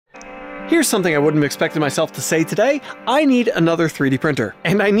Here's something I wouldn't have expected myself to say today. I need another 3D printer,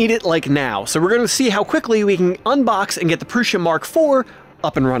 and I need it like now. So we're gonna see how quickly we can unbox and get the Prusa Mk4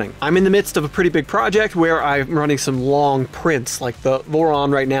 up and running. I'm in the midst of a pretty big project where I'm running some long prints. Like the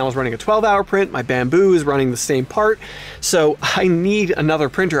Voron right now is running a 12-hour print, my Bamboo is running the same part. So I need another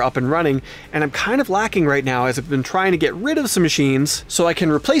printer up and running, and I'm kind of lacking right now as I've been trying to get rid of some machines so I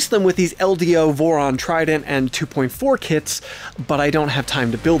can replace them with these LDO Voron Trident and 2.4 kits, but I don't have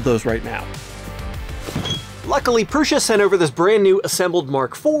time to build those right now. Luckily, Prusa sent over this brand new assembled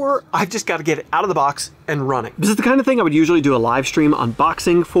Mark IV. I've just got to get it out of the box and running. This is the kind of thing I would usually do a live stream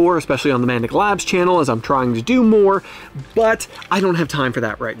unboxing for, especially on the Mandic Labs channel as I'm trying to do more, but I don't have time for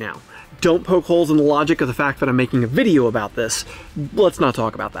that right now. Don't poke holes in the logic of the fact that I'm making a video about this. Let's not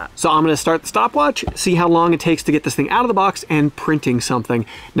talk about that. So I'm gonna start the stopwatch, see how long it takes to get this thing out of the box and printing something.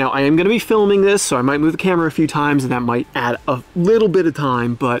 Now I am gonna be filming this, so I might move the camera a few times and that might add a little bit of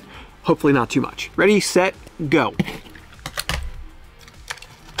time, but hopefully not too much. Ready, set, go.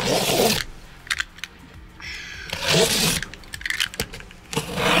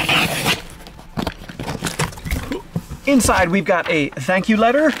 Inside we've got a thank you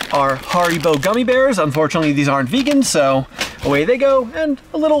letter, our Haribo gummy bears. Unfortunately these aren't vegan, so away they go, and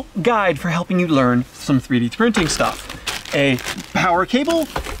a little guide for helping you learn some 3D printing stuff. A power cable,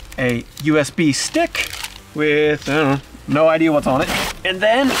 a USB stick with, I don't know, no idea what's on it. And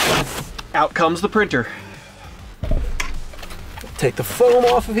then out comes the printer. Take the foam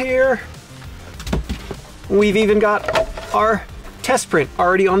off of here. We've even got our test print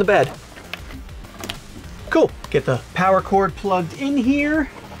already on the bed. Cool. Get the power cord plugged in here.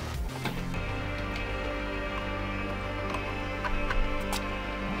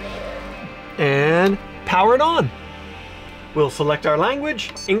 And power it on. We'll select our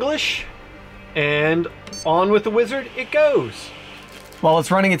language, English, and on with the wizard it goes. While it's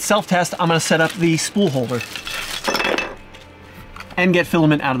running its self-test, I'm gonna set up the spool holder and get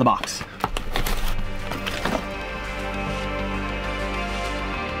Filament out of the box.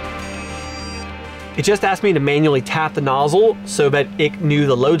 It just asked me to manually tap the nozzle so that it knew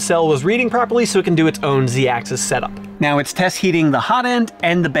the load cell was reading properly so it can do its own Z-axis setup. Now it's test heating the hot end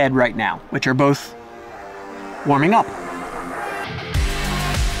and the bed right now, which are both warming up.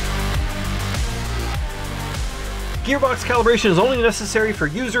 Gearbox calibration is only necessary for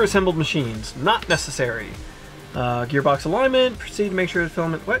user-assembled machines. Not necessary. Gearbox alignment, proceed to make sure the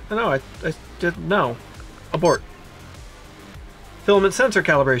filament, what? No, I did, no. Abort. Filament sensor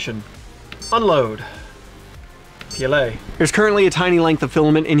calibration. Unload. PLA. There's currently a tiny length of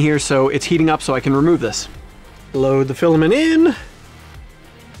filament in here, so it's heating up so I can remove this. Load the filament in.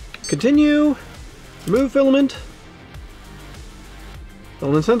 Continue. Remove filament.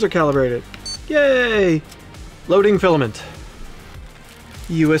 Filament sensor calibrated. Yay! Loading filament.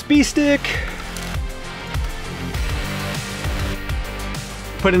 USB stick.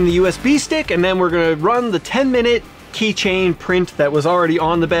 Put in the USB stick, and then we're gonna run the 10-minute keychain print that was already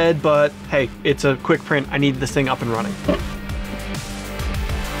on the bed, but hey, it's a quick print. I need this thing up and running.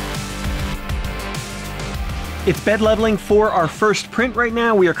 It's bed leveling for our first print right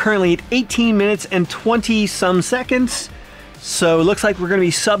now. We are currently at 18 minutes and 20 some seconds. So it looks like we're gonna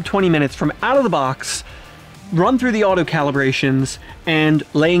be sub 20 minutes from out of the box, run through the auto calibrations, and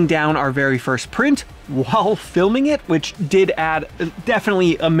laying down our very first print while filming it, which did add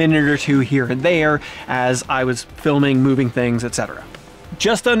definitely a minute or two here and there as I was filming, moving things, etc.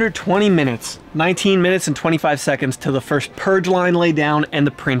 Just under 20 minutes, 19 minutes and 25 seconds till the first purge line laid down and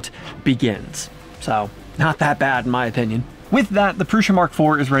the print begins. So not that bad in my opinion. With that, the Prusa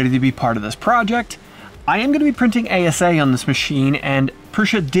Mk4 is ready to be part of this project. I am going to be printing ASA on this machine, and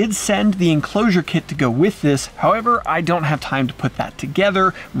Prusa did send the enclosure kit to go with this. However, I don't have time to put that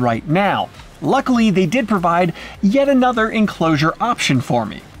together right now. Luckily, they did provide yet another enclosure option for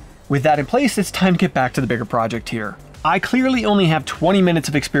me. With that in place, it's time to get back to the bigger project here. I clearly only have 20 minutes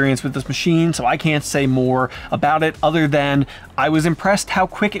of experience with this machine, so I can't say more about it other than I was impressed how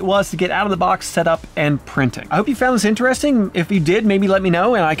quick it was to get out of the box, set up, and printing. I hope you found this interesting. If you did, maybe let me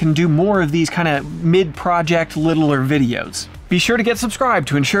know and I can do more of these kind of mid-project littler videos. Be sure to get subscribed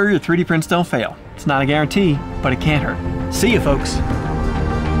to ensure your 3D prints don't fail. It's not a guarantee, but it can't hurt. See you, folks.